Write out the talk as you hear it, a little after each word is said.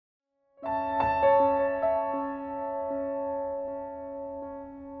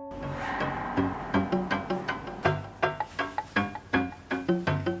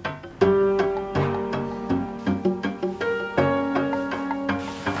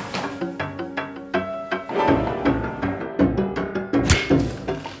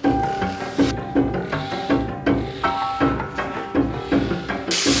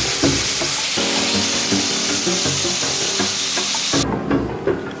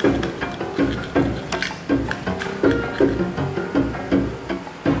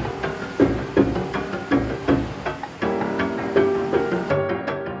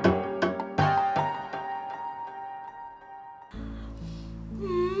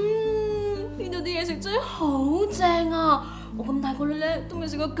嘢食真係好正啊！我咁大個女咧都未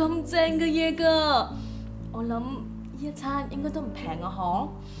食過咁正嘅嘢㗎。我諗呢一餐應該都唔平啊，嗬？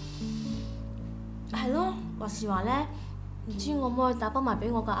係咯，話時話咧，唔知我可唔可以打包埋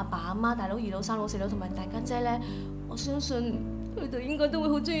俾我嘅阿爸阿媽、大佬、二佬、三佬、四佬同埋大家姐咧？我相信佢哋應該都會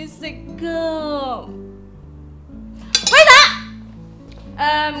好中意食㗎。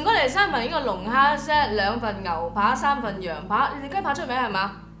唔該，嚟3份呢個龍蝦 set， 2份牛扒，3份羊扒。你哋雞扒出名係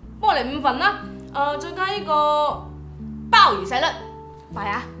嘛？幫我嚟5份啦。再加呢個鮑魚細粒，快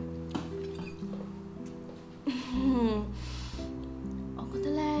啊！我覺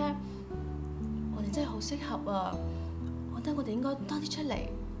得咧，我哋真係好適合啊！我覺得我哋應該多啲出嚟，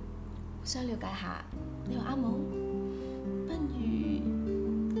互相了解下，你話啱冇？不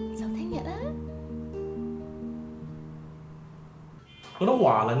如就聽日啦。我都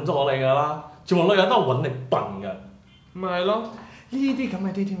話撚咗你㗎啦，全部女人都係揾你笨㗎。咪係咯，呢啲咁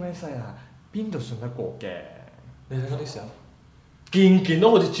嘅 dating website 啊，邊度信得過嘅？你睇嗰啲相，件件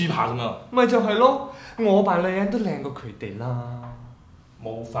都好似豬扒咁啊！咪就係咯，我扮女人都靚過佢哋啦。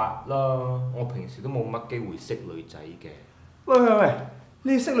冇法啦，我平時都冇乜機會識女仔嘅。喂，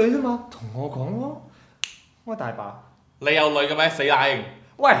你識女啫嘛，同我講咯，我大把。你有女嘅咩？死乸型！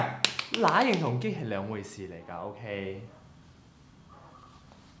喂，乸型同機係兩回事嚟㗎 ，OK？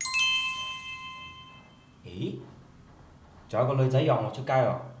咦？仲有個女仔約我出街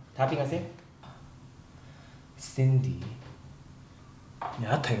喎，睇下邊個先。Cindy， 一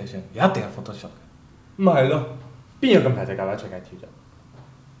睇就算，一定係 Photoshop 嘅。咪係咯，邊有咁大隻蛤乸隨街跳啫？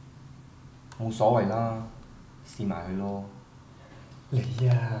冇所謂啦，試埋佢咯。你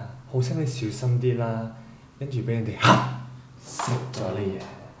啊，好心你小心啲啦，跟住俾人哋嚇識咗你嘢。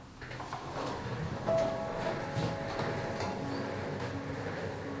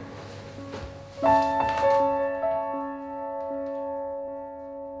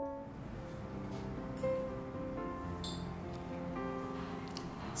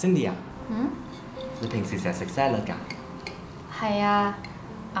Cindy 啊，你平時成日食 salad 㗎？係啊，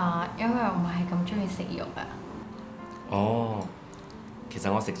因為我唔係咁中意食肉啊。哦，其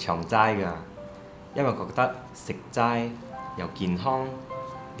實我食長齋㗎，因為覺得食齋又健康，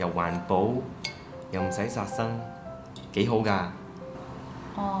又環保，又唔使殺生，幾好㗎。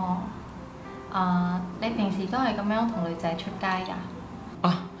哦，你平時都係咁樣同女仔出街㗎？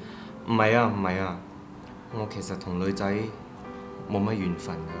啊，唔係啊，我其實同女仔冇乜緣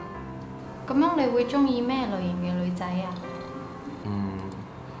分㗎。咁樣你會中意咩類型嘅女仔啊？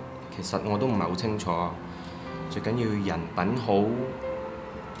其實我都唔係好清楚，最緊要人品好，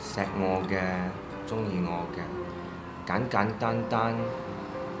錫我嘅，中意我嘅，簡簡單單，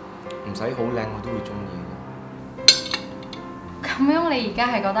唔使好靚我都會中意嘅。咁樣你而家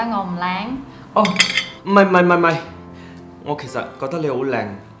係覺得我唔靚？哦，唔係，我其實覺得你好靚，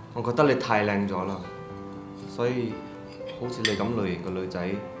我覺得你太靚咗啦，所以好似你咁類型嘅女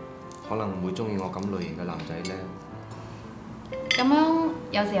仔，可能唔會中意我咁類型嘅男仔呢。咁樣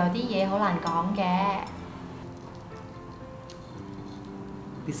有時候啲嘢好難講嘅。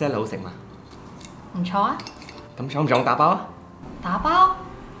啲 salad 好食嘛？唔錯啊！咁想唔想打包啊？打包？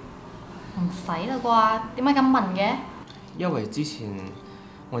唔使啦啩？點解咁問嘅？因為之前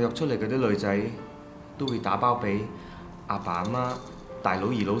我約出嚟嗰啲女仔都會打包俾阿爸阿媽、大佬、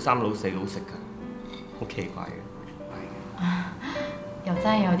二佬、三佬、四佬食㗎，好奇怪嘅。又真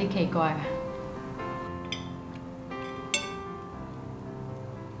係有啲奇怪啊！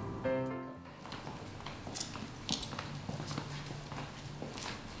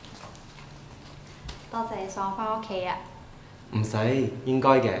多謝你送我返屋企啊！唔使，應該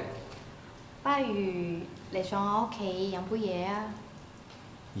嘅。不如你上我屋企飲杯嘢啊！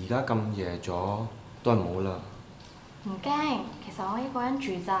而家咁夜咗，都係冇啦。唔驚，其實我一個人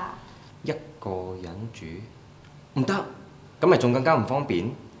住咋。一個人住？唔得，咁咪仲更加唔方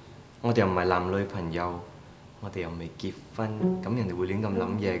便。我哋又唔係男女朋友，我哋又未結婚，咁人哋會亂咁諗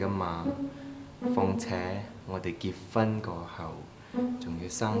嘢㗎嘛。況且我哋結婚過後，仲要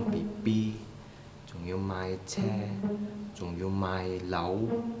生 BB， 仲要買車，仲要買樓。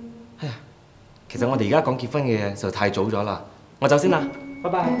哎呀，其實我哋而家講結婚嘅嘢就太早咗啦。我走先啦，拜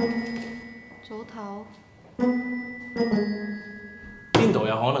拜。早唞。邊度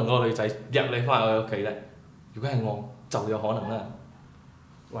有可能嗰個女仔約你翻去我屋企咧？如果係我，就有可能啦。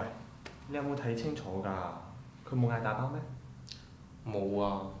喂，你有冇睇清楚㗎？佢冇嗌打包咩？冇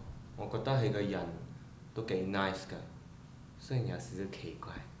啊，我覺得佢個人都幾 nice 㗎，雖然有少少奇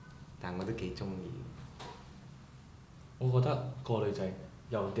怪，但我都幾中意。我覺得個女仔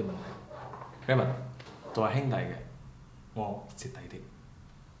有啲問題。Raymond，作為兄弟嘅，我蝕底啲，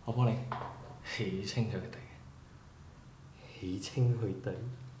我幫你起清佢嘅底。起清佢底。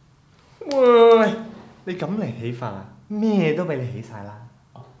喂，你咁嚟起飯啊？咩都俾你起晒啦。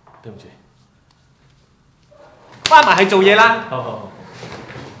哦，對唔住。翻埋去做嘢啦。好好好。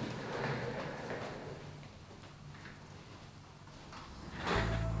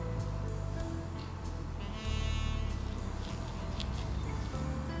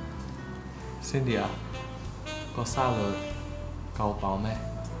Cindy 啊，個沙律夠飽咩？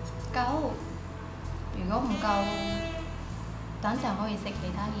夠。如果唔夠，等陣可以食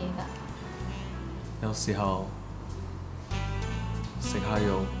其他嘢㗎。有時候食下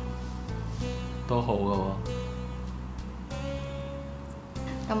肉都好㗎喎。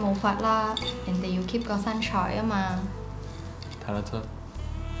咁冇法啦，人哋要 keep 個身材啊嘛。睇得出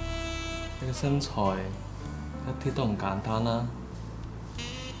你嘅身材一啲都唔簡單啦，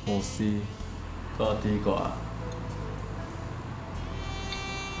冇試多啲啩？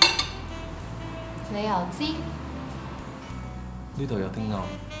你又知？呢度有啲暗，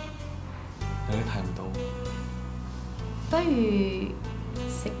有啲睇唔到。不如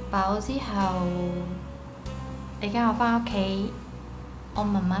食飽之後，你跟我返屋企，我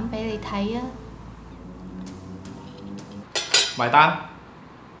慢慢俾你睇啊。埋單。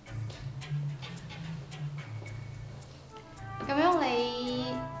咁樣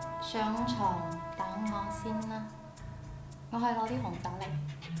你上床等我先啦，我去攞啲紅酒嚟。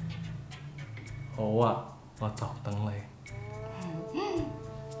好啊，我就等你。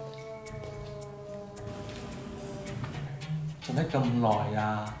做咩咁耐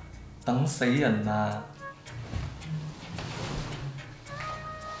啊？等死人啊！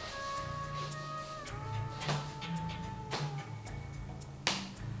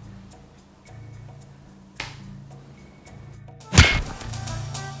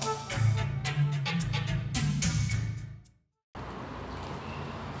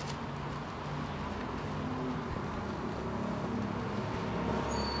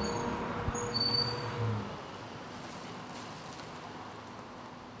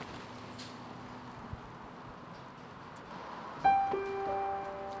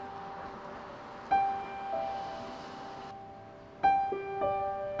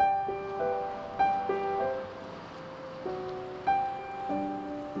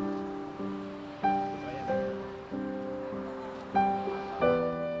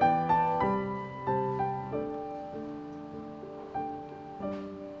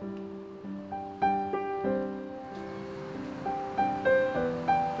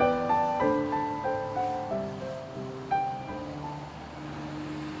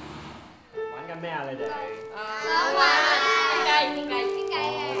咩啊？你哋諗下傾偈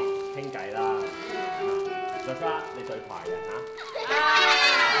啊！傾偈啦。再花，你最排人嚇。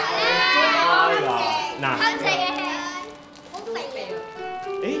開啦！嗱，好食啊！好肥啊！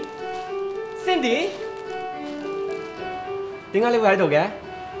誒 ，Cindy，點解你會喺度嘅？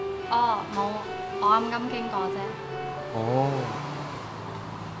哦，冇，我啱啱經過啫。哦，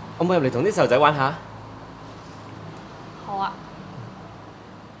我冇入嚟同啲細路仔玩下。好啊。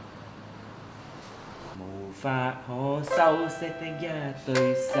無法可修飾的一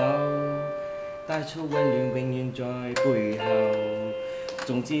對手，帶出溫暖永遠在背後，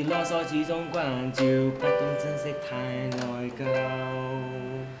縱自囉嗦始終關照，不懂珍惜太內疚。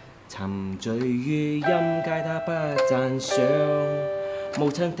沉醉於音階他不讚賞，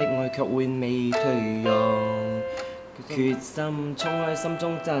母親的愛卻換未退讓，決心衝開心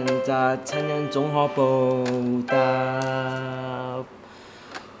中掙扎，親恩總可報答。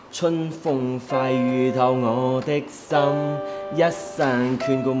春風快雨透我的心，一生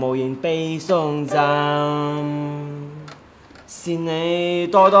眷顧無言被送贈。是你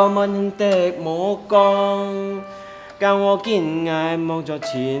多多溫馨的目光，教我堅毅望着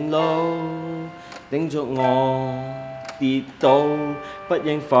前路，叮囑我跌倒不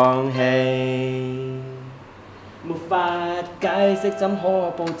應放棄。沒法解釋怎可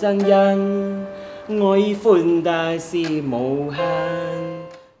報真恩，愛意寬大是無限。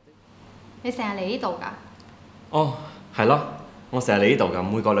你成日嚟呢度㗎？哦，係咯，我成日嚟呢度㗎，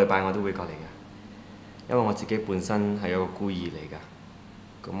每個禮拜我都會過嚟㗎。因為我自己本身係一個孤兒嚟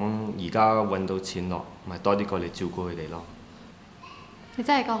㗎，咁而家揾到錢落，咪多啲過嚟照顧佢哋咯。你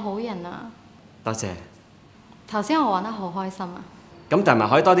真係個好人啊！多謝。頭先我玩得好開心啊！咁但係咪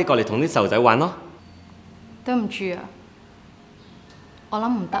可以多啲過嚟同啲細路仔玩咯？對唔住啊，我諗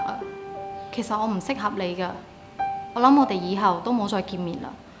唔得啊。其實我唔適合你㗎，我諗我哋以後都冇再見面啦。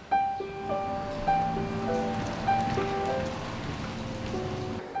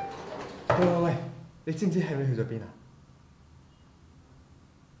喂，你知唔知 Henry 去咗邊啊？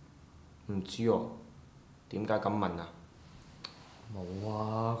唔知喎，點解咁問啊？冇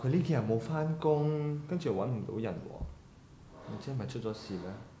啊，佢呢幾日冇返工，跟住又揾唔到人喎，唔知係咪出咗事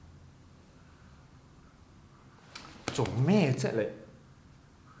咧？做咩啫你？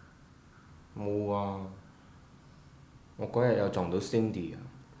冇啊！我嗰日又撞到 Cindy 啊，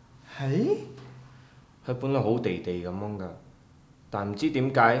係？佢本來好地地咁樣㗎，但唔知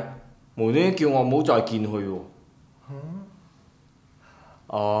點解無端端叫我唔好再見佢喎。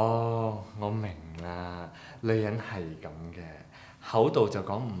哦，我明啦，女人係咁嘅，口度就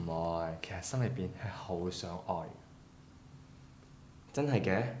講唔愛，其實心裏邊係好想愛。真係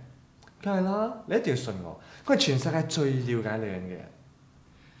嘅？梗係啦，你一定要信我，佢係全世界最了解女人嘅人。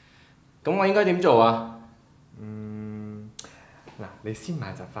咁我應該點做啊？嗱，你先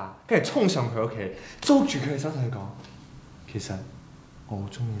買扎花，跟住衝上佢屋企，捉住佢嘅手同佢講，其實我好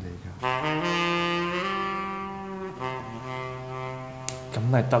中意你㗎。咁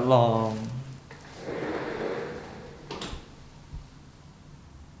咪得咯。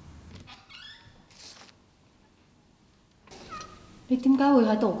你點解會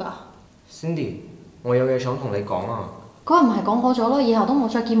喺度㗎？ Cindy，我有嘢想同你講啊！嗰日唔係講過咗咯，以後都冇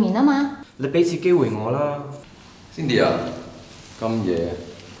再見面啊嘛。你俾次機會我啦。Cindy 啊，咁夜，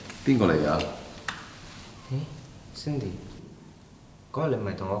邊個嚟啊？咦 ，Cindy，嗰日你唔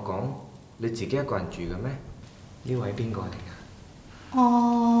係同我講你自己一個人住嘅咩？呢位邊個嚟㗎？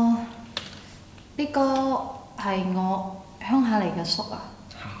哦，呢個係我鄉下嚟嘅叔啊。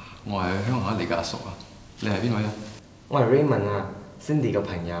我係鄉下嚟嘅阿叔啊，你係邊位啊？我係 Raymond 啊，Cindy 嘅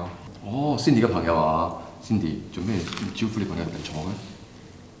朋友。哦，Cindy 嘅朋友啊，Cindy 做咩唔招呼你朋友入嚟坐嘅？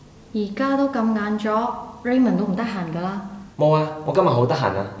而家都咁晏咗 ，Raymond 都唔得閒㗎啦。冇啊，我今日好得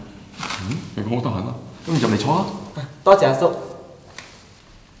閒啊。你講好得閒啊，咁你入嚟坐啊！多謝阿叔。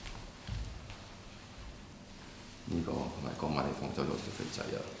呢個係咪嗰晚你放走咗條肥仔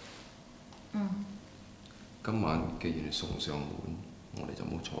啊？嗯。今晚既然你送上門，我哋就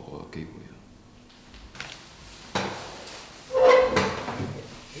冇錯過個機會啊！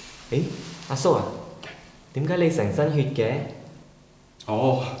誒，阿叔啊，點解你成身血嘅？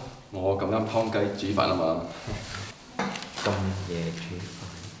哦，我咁啱劏雞煮飯啊嘛。咁夜煮飯？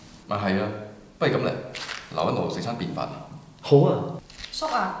咪係啊，不如咁嚟，留喺度食餐便飯。好啊。叔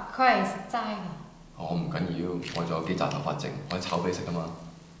啊，佢係食齋㗎。哦，唔緊要，我仲有幾紮頭髮剩，可以炒俾你食啊嘛。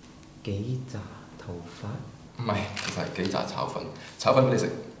幾紮頭髮？唔係，其實係幾紮炒粉，炒粉俾你食。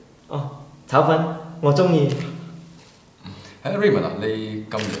哦，炒粉，我中意。係 Raymond 啊，你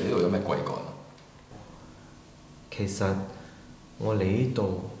咁嚟呢度有咩貴幹啊？其實我嚟呢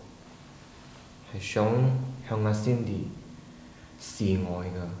度係想向阿 Cindy 示愛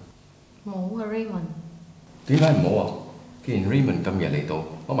㗎。冇啊 Raymond。點解唔好啊？既然 Raymond 咁夜嚟到，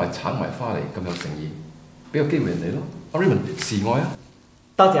攞埋橙埋花嚟咁有誠意，俾個機會人哋咯。阿 Raymond 示愛啊！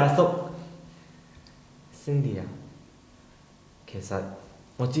多謝阿叔。Cindy 啊，其實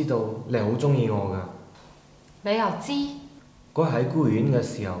我知道你係好中意我㗎。你又知？嗰日喺孤兒院嘅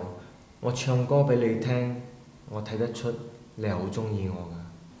時候，我唱歌俾你聽，我睇得出你係好中意我㗎。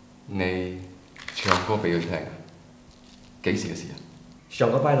你唱歌俾佢聽啊？幾時嘅事啊？上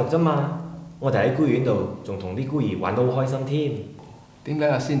個拜六啫嘛，我哋喺孤兒院度仲同啲孤兒玩得好開心添。點解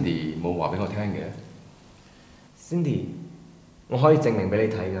阿 Cindy 冇話俾我聽嘅 ？Cindy，我可以證明俾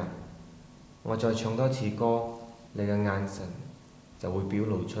你睇㗎。我再唱多次歌，你嘅眼神就會表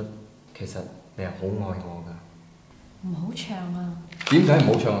露出其實你係好愛我㗎。唔好唱啊！點解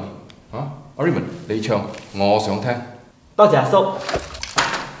唔好唱啊？嚇，阿 Raymond 你唱，我想聽。多謝阿叔。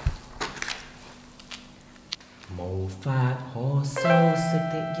無法可修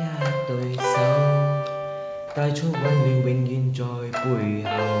飾的一對手，帶出溫暖永遠在背後。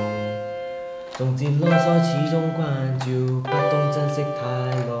縱自囉嗦始終關照，不懂珍惜太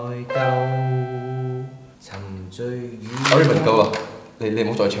內疚。沉醉於阿 Raymond 夠啦，你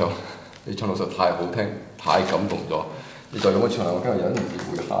唔好再唱，你唱到實太好聽，太感動咗。你再咁樣唱，我今日忍唔住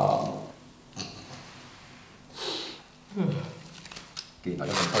會喊。既然大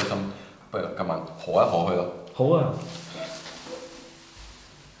家咁開心，不如今晚賀一賀佢咯。好啊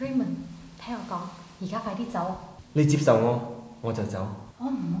Raymond， 聽我講，而家快啲走。你接受我，我就走。我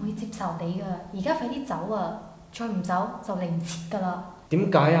唔會接受你㗎，而家快啲走啊！再唔走就嚟唔切㗎啦。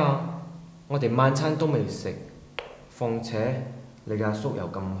點解啊？我哋晚餐都未食，況且你嘅阿叔又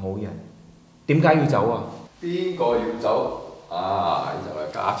咁好人，點解要走啊？邊個要走？啊！呢就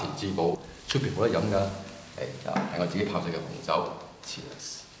係家傳之寶，出邊冇得飲㗎。誒，係我自己泡製嘅紅酒。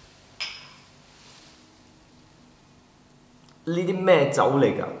Cheers！呢啲咩酒嚟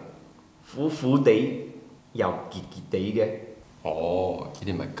㗎？苦苦地又結結地嘅。哦，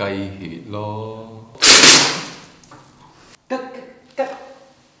呢啲咪雞血咯。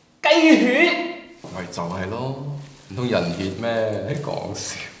雞血？咪就係咯，唔通人血咩？講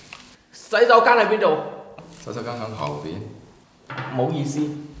笑。洗手間喺邊度？洗手間響後邊。唔好意思。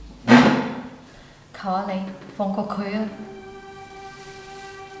求下你放過佢啊！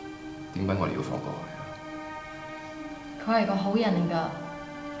點解我哋要放過佢啊？佢係個好人嚟㗎。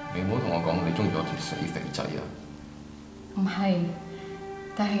你唔好同我講你中意嗰條死肥仔啊！唔係，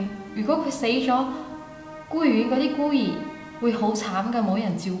但係如果佢死咗，孤兒院嗰啲孤兒會好慘㗎，冇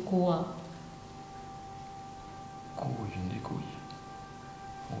人照顧啊！孤院啲孤兒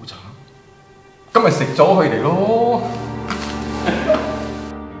好慘，咁咪食咗佢哋咯！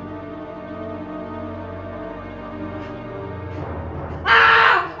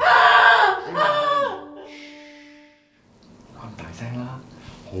咁大聲啦，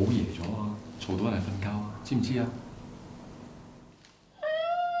好夜咗啊，嘈到人哋瞓覺啊，知唔知啊？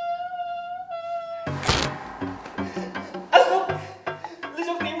阿叔，你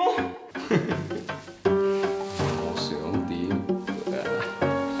想點啊？我想點？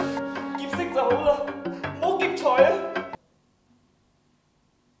劫色就好啦，唔好劫財啊！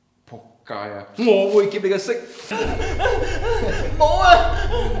仆街啊！我會劫你嘅色。冇啊！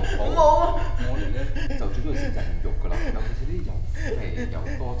冇啊！我哋咧就最中意食人肉噶啦，尤其是啲又肥又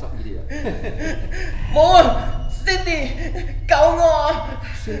多汁呢啲啊。冇啊 ！Cindy， 救我啊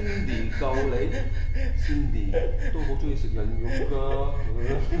Cindy 救你 ，Cindy 都好中意食人肉噶。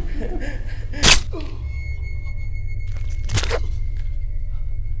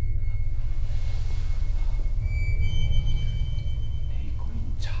你居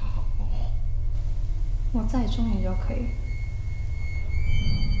然插我！我真係中意咗佢。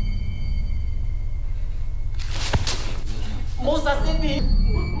冇殺 Cindy，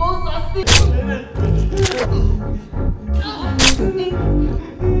 冇殺 Cindy。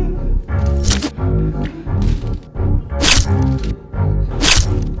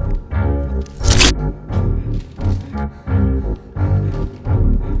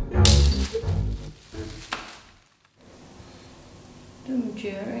對唔住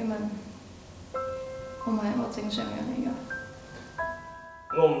啊 Raymond， 我唔係一個正常人嚟㗎。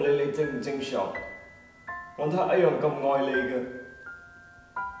我唔理你正唔正常，我都係一樣咁愛你嘅。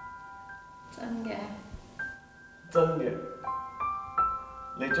真嘅。真嘅，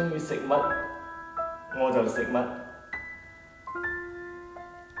你中意食乜，我就食乜。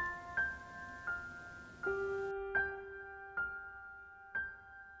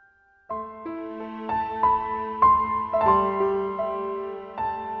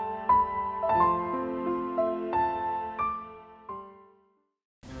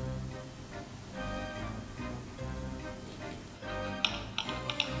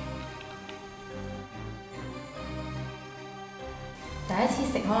第一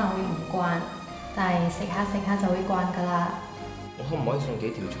次食可能會唔慣，但係食下就會慣㗎啦。我可唔可以送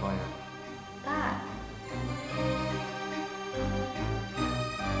幾條菜啊？得。